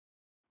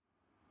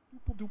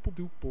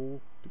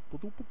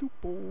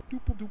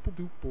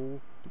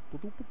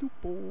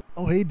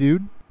Oh, hey,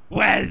 dude.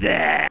 What's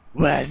up?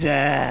 What's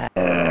up?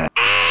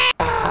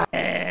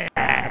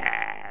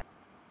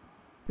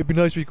 It'd be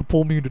nice if you could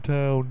pull me into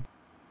town.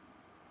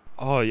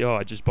 Oh, yo,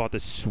 I just bought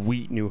this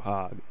sweet new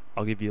hog.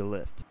 I'll give you a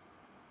lift.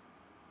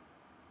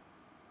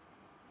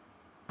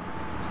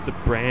 It's the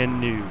brand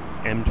new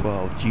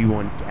M12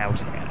 G1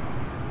 Gauss Hog.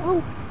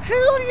 Oh,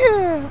 hell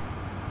yeah!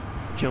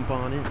 Jump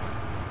on in.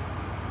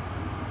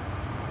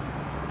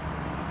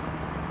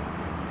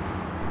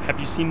 Have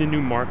you seen the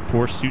new Mark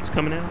IV suits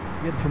coming out?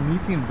 Yeah, the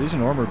Promethean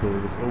Vision armor builder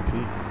looks OP.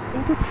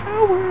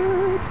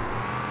 Overpowered!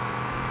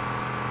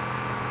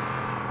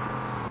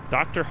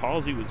 Dr.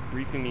 Halsey was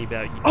briefing me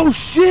about you. Oh,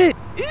 shit!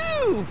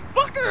 Ew,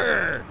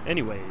 fucker!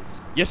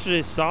 Anyways,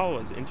 yesterday Saul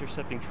was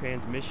intercepting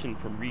transmission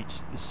from Reach.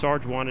 The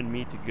Sarge wanted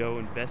me to go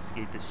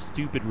investigate this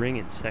stupid ring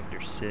in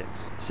Sector 6.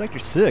 Sector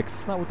 6?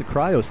 It's not with the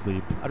cryo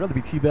sleep. I'd rather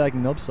be teabagging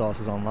nub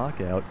sauces on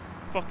lockout.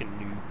 Fucking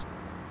noobs.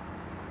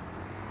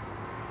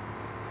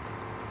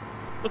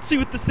 Let's see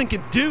what this thing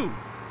can do!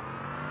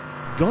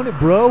 Gun it,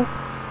 bro!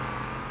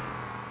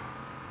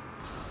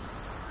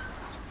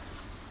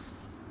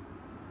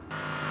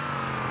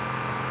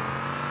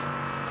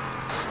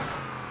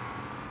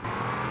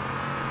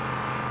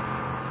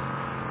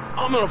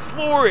 I'm gonna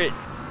floor it!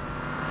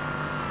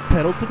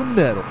 Pedal to the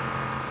metal.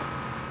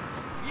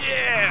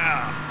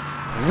 Yeah!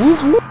 Woo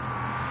woo!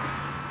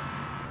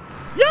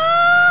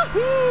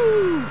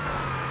 Yahoo!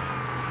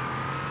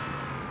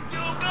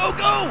 Go, go,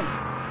 go!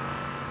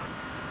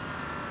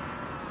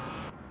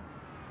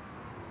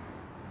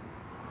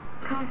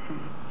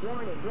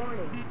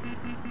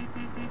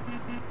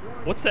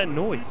 What's that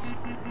noise?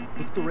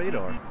 Look at the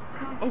radar.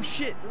 Oh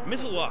shit!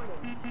 Missile lock!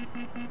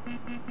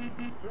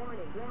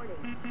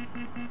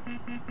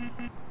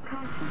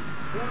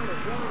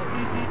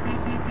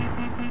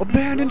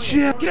 Abandoned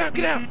ship! Get out!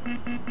 Get out!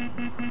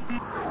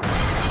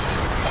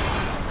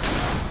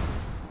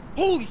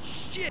 Holy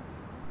shit!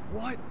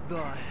 What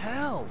the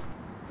hell?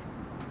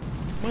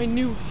 My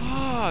new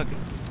hog!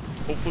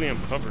 Hopefully I'm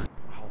covered.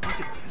 Wow, look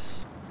at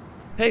this.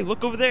 Hey,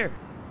 look over there!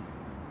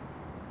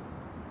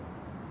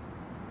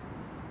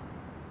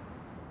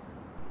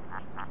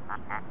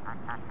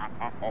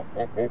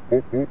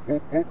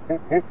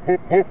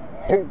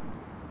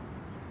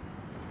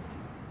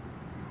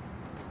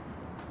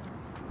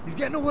 He's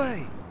getting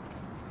away!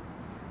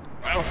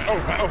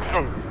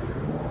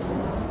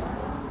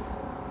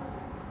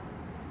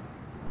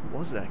 Who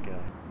was that guy?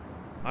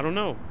 I don't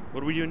know.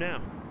 What do we do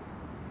now?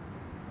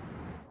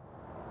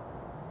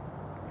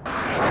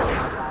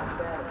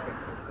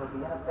 Will be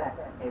in effect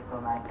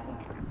April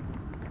 19th.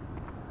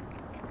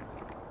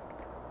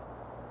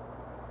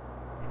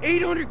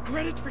 800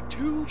 credits for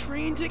 2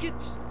 train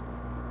tickets?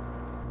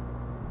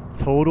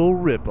 Total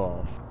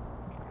ripoff.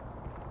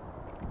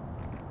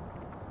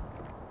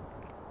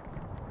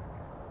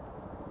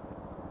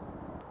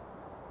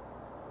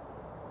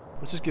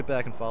 Let's just get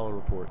back and file a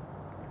report.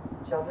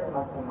 Children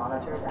must be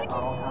monitored at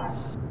all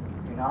times.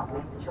 Do not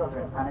leave the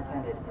children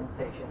unattended in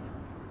station.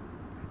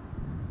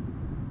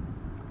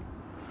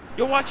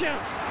 Yo, watch out!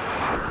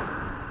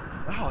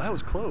 Wow, that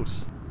was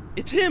close.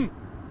 It's him!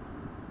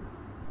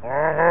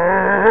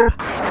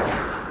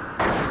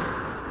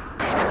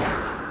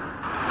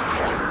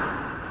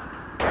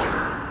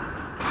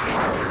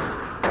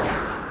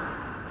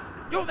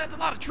 Yo, that's a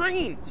lot of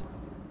trains!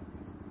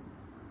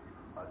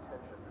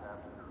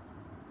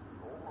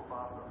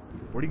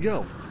 Where'd he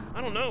go?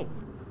 I don't know.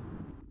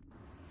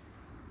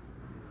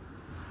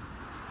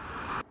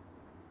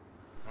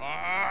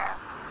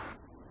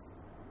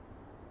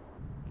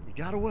 He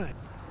got away.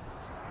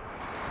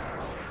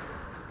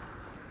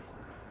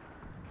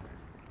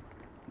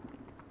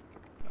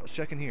 I was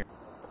checking here.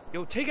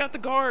 Yo, take out the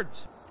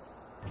guards!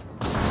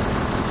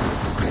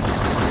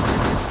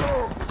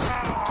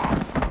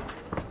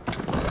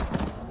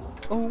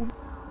 Oh.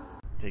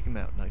 Take him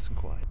out nice and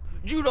quiet.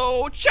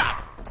 Judo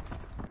chop!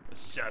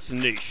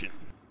 Assassination.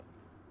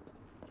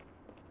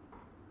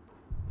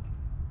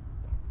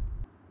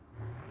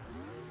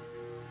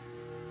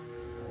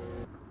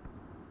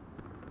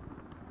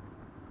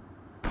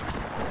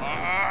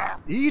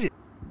 Eat it!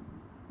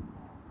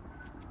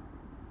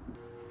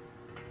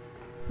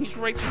 He's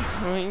right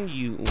behind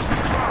you.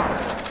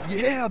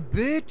 Yeah,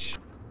 bitch!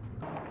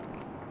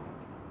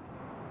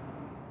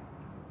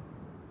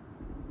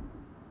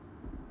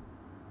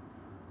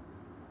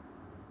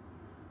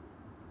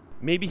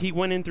 Maybe he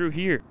went in through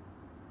here.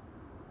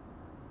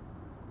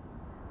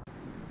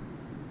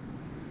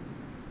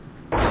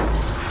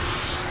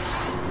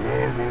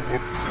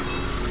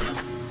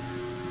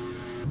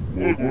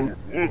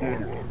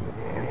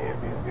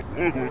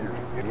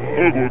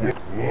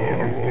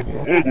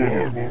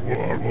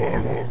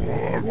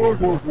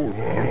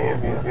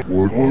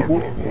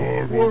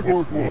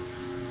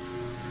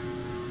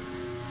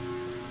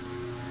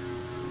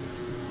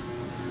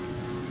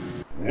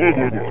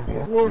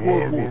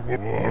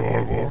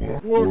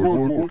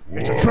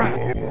 It's a trap!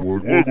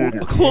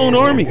 A clone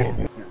army!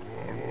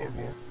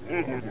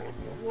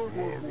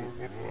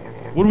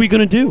 What are we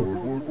gonna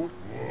do?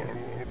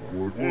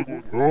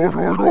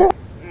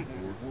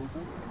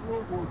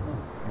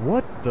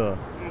 What the?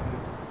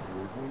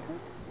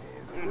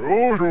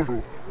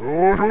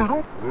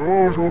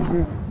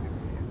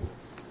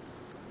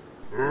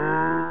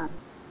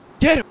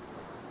 Get him!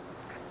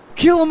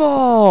 Kill them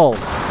all!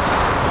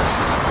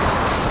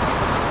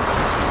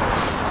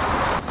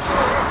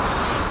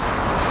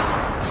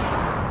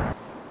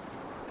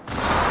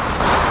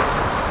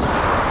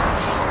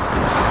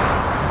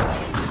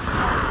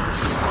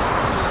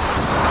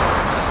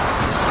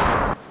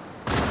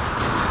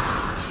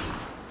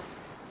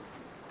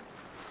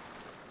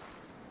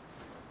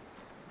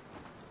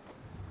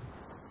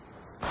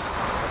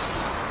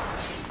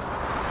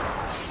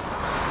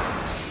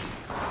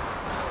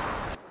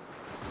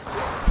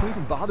 Don't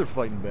even bother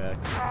fighting back.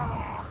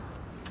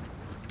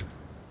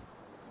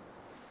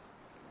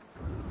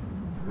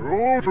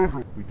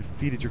 We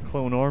defeated your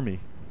clone army.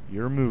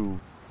 Your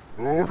move.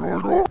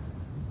 I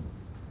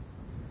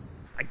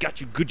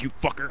got you good, you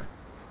fucker.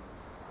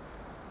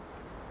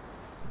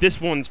 This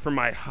one's for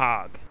my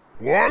hog.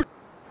 What?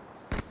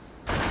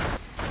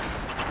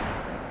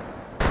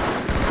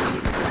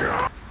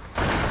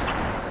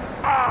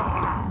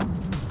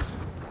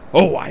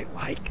 Oh, I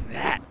like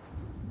that.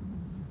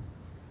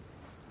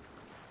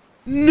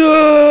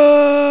 No!